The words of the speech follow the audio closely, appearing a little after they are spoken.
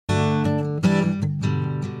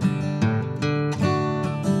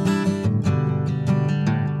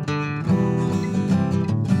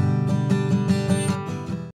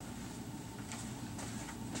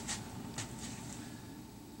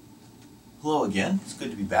hello again. It's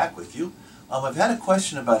good to be back with you. I've had a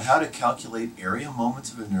question about how to calculate area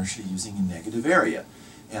moments of inertia using a negative area.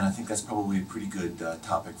 And I think that's probably a pretty good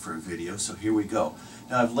topic for a video, so here we go.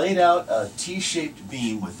 Now I've laid out a T-shaped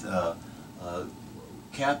beam with a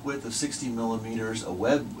cap width of 60 millimeters, a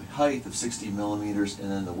web height of 60 millimeters,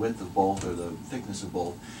 and then the width of both, or the thickness of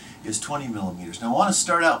both, is 20 millimeters. Now I want to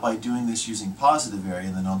start out by doing this using positive area,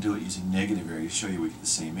 and then I'll do it using negative area to show you we get the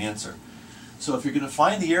same answer. So if you're going to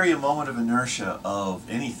find the area moment of inertia of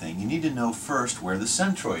anything, you need to know first where the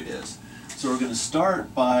centroid is. So we're going to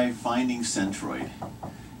start by finding centroid.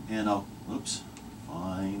 And I'll,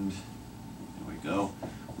 find, there we go,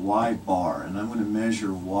 y bar. And I'm going to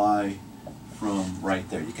measure y from right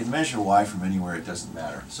there. You can measure y from anywhere, it doesn't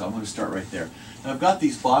matter. So I'm going to start right there. Now I've got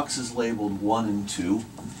these boxes labeled 1 and 2.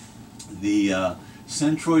 The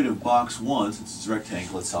centroid of box 1, since it's a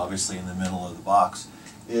rectangle, it's obviously in the middle of the box,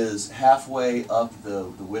 is halfway up the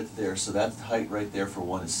width there, so that's the height right there for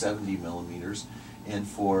 1 is 70 millimeters, and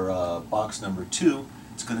for box number 2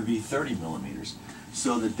 it's going to be 30 millimeters.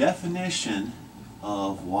 So the definition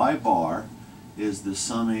of y bar is the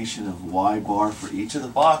summation of y bar for each of the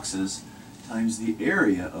boxes times the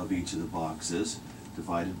area of each of the boxes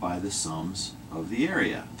divided by the sums of the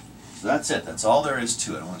area. So that's it. That's all there is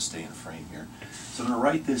to it. I want to stay in frame here. So I'm going to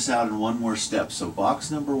write this out in one more step. So box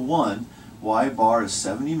number 1, y bar is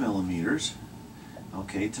 70 millimeters,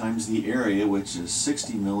 okay, times the area, which is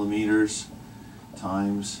 60 millimeters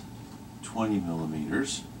times 20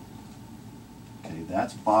 millimeters. Okay,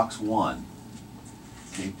 that's box 1.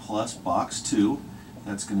 Okay, plus box 2,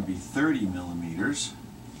 that's going to be 30 millimeters.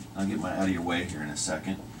 I'll get out of your way here in a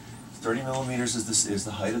second. 30 millimeters is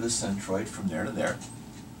the height of the centroid from there to there.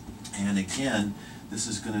 And again, this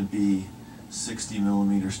is going to be 60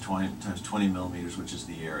 millimeters times 20 millimeters, which is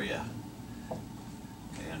the area.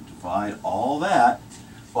 And divide all that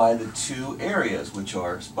by the two areas, which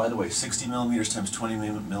are, by the way, 60 millimeters times 20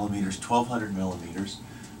 millimeters, 1200 millimeters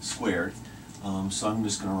squared. So I'm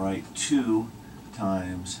just going to write 2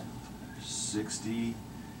 times 60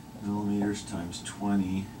 millimeters times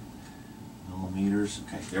 20 millimeters.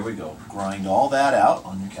 Okay, there we go. Grind all that out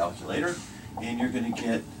on your calculator, and you're going to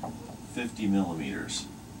get 50 millimeters.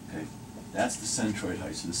 Okay, that's the centroid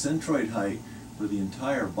height. So the centroid height for the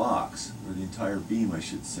entire box, or the entire beam I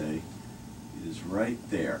should say, is right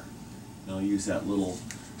there. And I'll use that little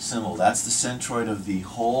symbol. That's the centroid of the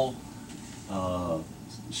whole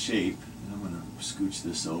shape. And I'm going to scooch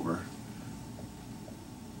this over.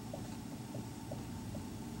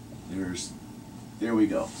 There we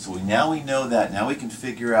go. So now we know that. Now we can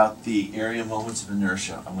figure out the area moments of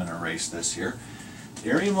inertia. I'm going to erase this here.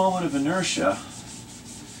 The area moment of inertia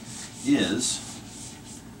is,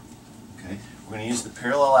 okay, we're going to use the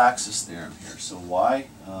parallel axis theorem here. So y,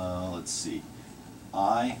 let's see,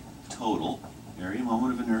 I total, area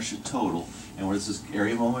moment of inertia total, and what is this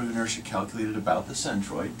area moment of inertia calculated about the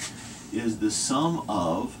centroid, is the sum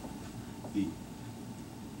of the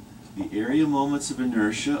area moments of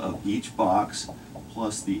inertia of each box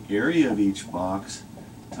plus the area of each box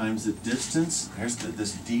times the distance. Here's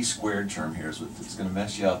this d squared term here. So it's going to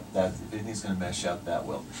mess you up. If anything's going to mess you up, that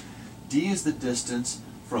will. D is the distance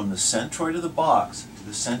from the centroid of the box to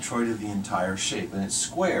the centroid of the entire shape, and it's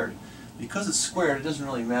squared. Because it's squared, it doesn't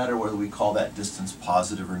really matter whether we call that distance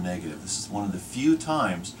positive or negative. This is one of the few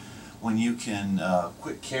times when you can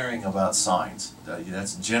quit caring about signs.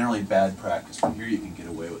 That's generally bad practice, but here you can get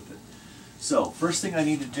away with it. So, first thing I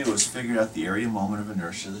need to do is figure out the area moment of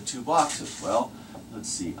inertia of the two boxes. Well, let's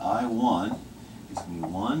see, I1 is going to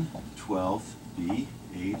be 1/12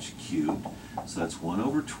 BH cubed. So that's 1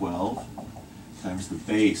 over 12 times the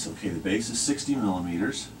base. Okay, the base is 60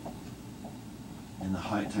 millimeters. And the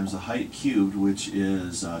height times the height cubed, which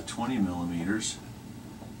is 20 millimeters.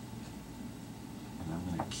 And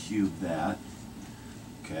I'm going to cube that.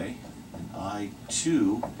 Okay, and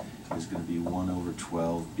I2 is going to be 1 over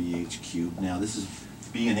 12 BH cubed. Now this is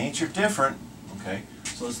B and H are different. Okay,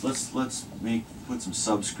 so let's put some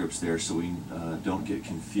subscripts there so we don't get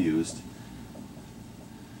confused.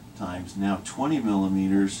 Times now 20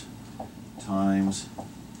 millimeters times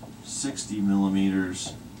 60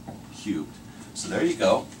 millimeters cubed. So there you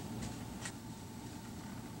go.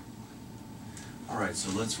 Alright,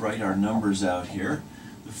 so let's write our numbers out here.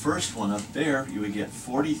 The first one up there, you would get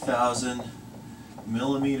 40,000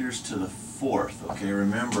 millimeters to the fourth. Okay,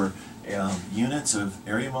 remember, units of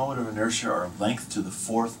area moment of inertia are length to the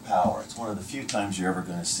fourth power. It's one of the few times you're ever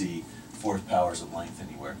going to see fourth powers of length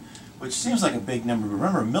anywhere, which seems like a big number, but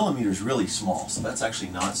remember, a millimeter is really small, so that's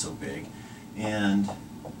actually not so big. And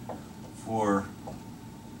for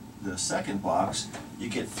the second box, you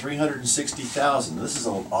get 360,000. This is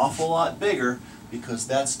an awful lot bigger because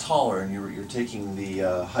that's taller and you're taking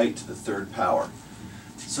the height to the third power.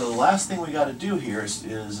 So the last thing we got to do here is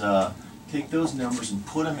take those numbers and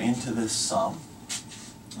put them into this sum.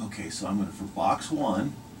 Okay, so I'm going to, for box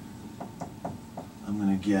 1, I'm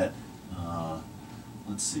going to get,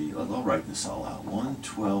 let's see, I'll write this all out.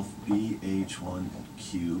 1/12 BH1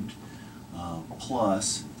 cubed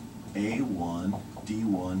plus A1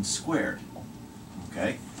 D1 squared.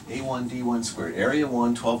 Okay, A1 D1 squared. Area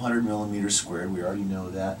 1, 1200 millimeters squared. We already know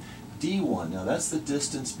that. D1, now that's the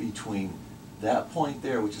distance between that point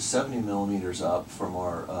there, which is 70 millimeters up from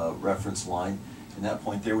our reference line, and that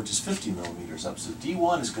point there, which is 50 millimeters up. So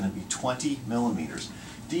D1 is going to be 20 millimeters.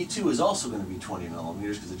 D2 is also going to be 20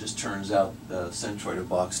 millimeters because it just turns out the centroid of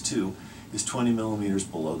box 2 is 20 millimeters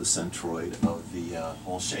below the centroid of the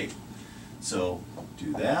whole shape. So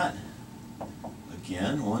do that.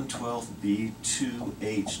 Again, 1/12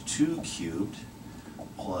 B2H2 cubed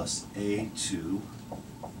plus A2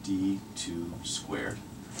 D2 squared.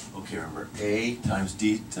 Okay, remember, A times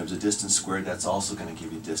D times the distance squared, that's also going to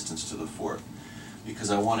give you distance to the fourth. Because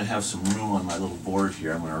I want to have some room on my little board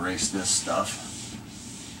here, I'm going to erase this stuff.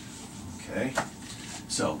 Okay,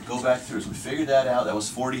 so go back through. So we figured that out. That was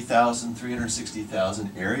 40,000,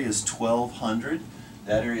 360,000. Area is 1,200.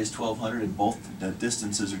 That area is 1,200, and both the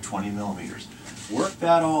distances are 20 millimeters. Work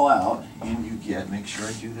that all out, and you get, make sure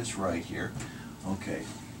I do this right here. Okay,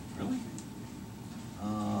 really?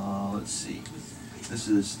 Let's see. This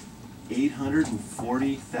is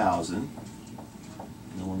 840,000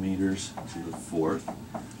 millimeters to the fourth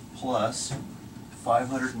plus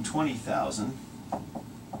 520,000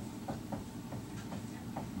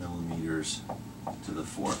 millimeters to the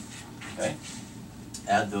fourth. Okay?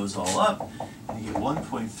 Add those all up, and you get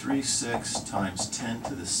 1.36 times 10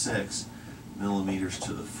 to the 6 millimeters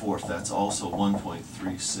to the fourth. That's also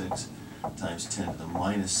 1.36 times 10 to the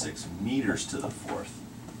minus 6 meters to the fourth.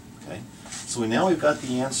 Okay? So now we've got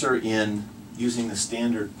the answer in using the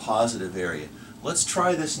standard positive area. Let's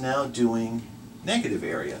try this now doing negative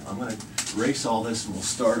area. I'm going to erase all this and we'll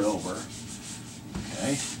start over.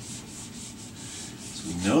 Okay? So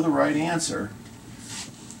we know the right answer.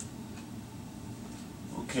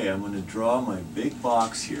 Okay, I'm going to draw my big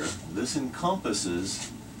box here. This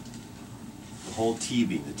encompasses the whole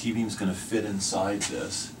T-beam. The T-beam is going to fit inside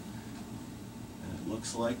this. And it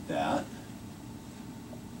looks like that.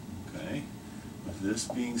 Okay, with this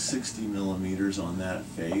being 60 millimeters on that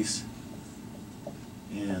face,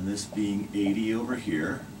 and this being 80 over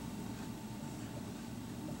here.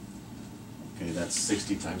 Okay, that's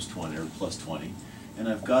 60 times 20, or plus 20. And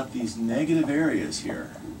I've got these negative areas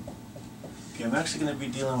here. Okay, I'm actually going to be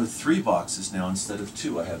dealing with 3 boxes now instead of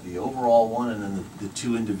 2. I have the overall one and then the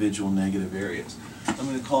 2 individual negative areas. I'm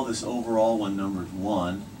going to call this overall one numbered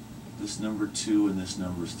 1, this number 2, and this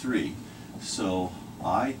number 3. So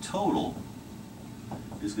I total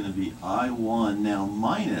is going to be I1 now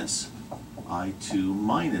minus I2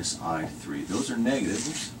 minus I3. Those are negative.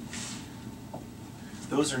 Oops.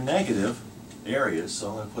 Those are negative areas, so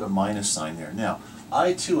I'm going to put a minus sign there. Now,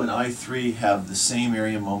 I2 and I3 have the same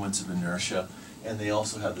area moments of inertia, and they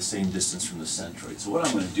also have the same distance from the centroid. So what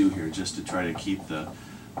I'm going to do here, just to try to keep the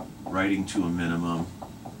writing to a minimum,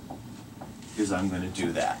 is I'm going to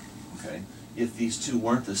do that. Okay. If these two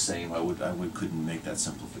weren't the same, I couldn't make that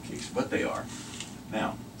simplification, but they are.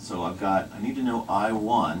 Now, so I need to know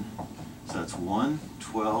I1, so that's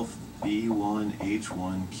 1/12 B1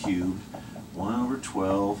 H1 cubed,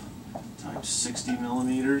 1/12 times 60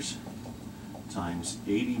 millimeters times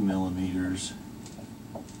 80 millimeters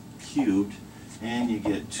cubed, and you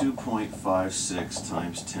get 2.56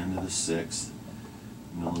 times 10 to the 6th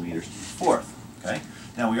millimeters to the fourth. Okay?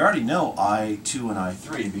 Now we already know I2 and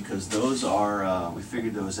I3 because those are, we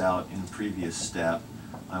figured those out in the previous step.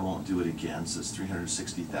 I won't do it again, so it's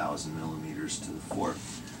 360,000 millimeters to the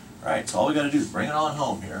fourth. Alright, so all we got to do is bring it on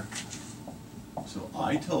home here. So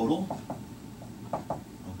I total,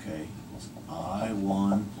 okay, is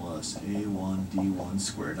I1 plus A1 D1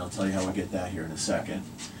 squared. And I'll tell you how we get that here in a second.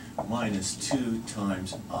 Minus 2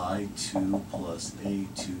 times I2 plus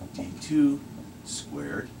A2 D2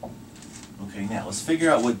 squared. Okay, now let's figure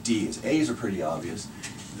out what D is. A's are pretty obvious.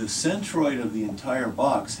 The centroid of the entire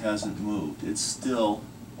box hasn't moved. It's still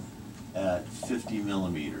at 50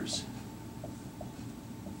 millimeters.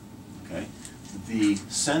 Okay, the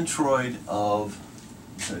centroid of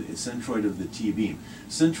the T-beam.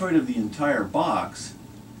 Centroid of the entire box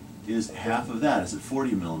is half of that. It's at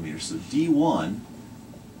 40 millimeters. So D1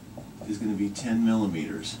 is going to be 10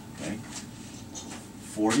 millimeters. Okay,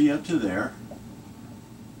 40 up to there.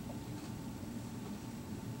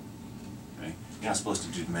 You're not supposed to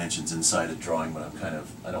do dimensions inside a drawing, but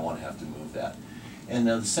I don't want to have to move that. And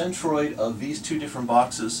now the centroid of these two different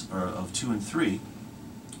boxes, or of 2 and 3,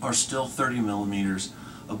 are still 30 millimeters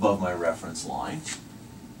above my reference line.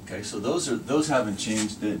 Okay, so those haven't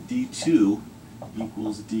changed. The D2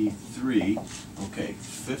 equals D3. Okay,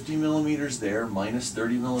 50 millimeters there minus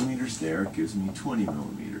 30 millimeters there gives me 20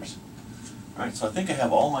 millimeters. All right, so I think I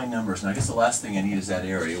have all my numbers, and I guess the last thing I need is that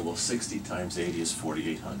area. Well, 60 times 80 is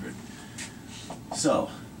 4,800. So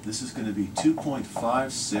this is going to be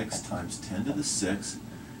 2.56 times 10 to the 6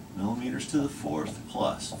 millimeters to the 4th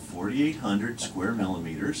plus 4,800 square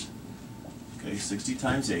millimeters. Okay, 60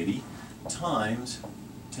 times 80 times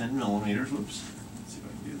 10 millimeters. Whoops. Let's see if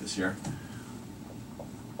I can do this here.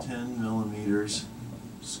 10 millimeters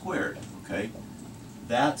squared. Okay,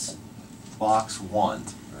 that's box 1.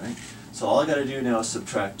 Right. So all I got to do now is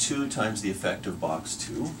subtract 2 times the effect of box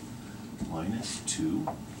 2 minus 2.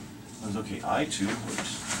 Okay, I2,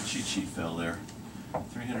 whoops, cheat sheet fell there,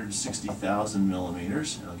 360,000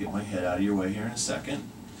 millimeters. I'll get my head out of your way here in a second.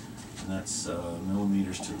 And that's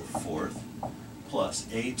millimeters to the 4th, plus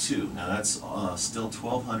A2. Now that's still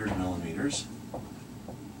 1,200 millimeters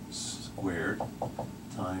squared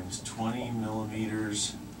times 20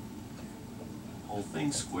 millimeters, whole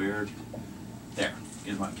thing squared. There,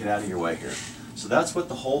 get out of your way here. So that's what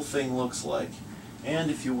the whole thing looks like. And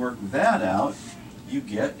if you work that out, you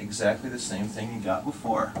get exactly the same thing you got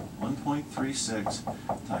before. 1.36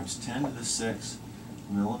 times 10 to the 6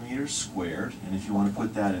 millimeters squared. And if you want to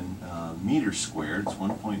put that in meters squared, it's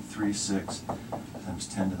 1.36 times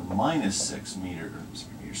 10 to the minus 6 meters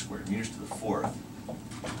squared. Meters to the 4th.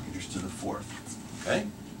 Meters to the 4th. Okay?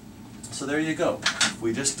 So there you go.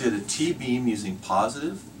 We just did a T-beam using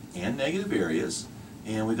positive and negative areas,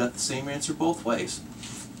 and we got the same answer both ways.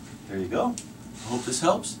 There you go. I hope this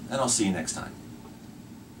helps, and I'll see you next time.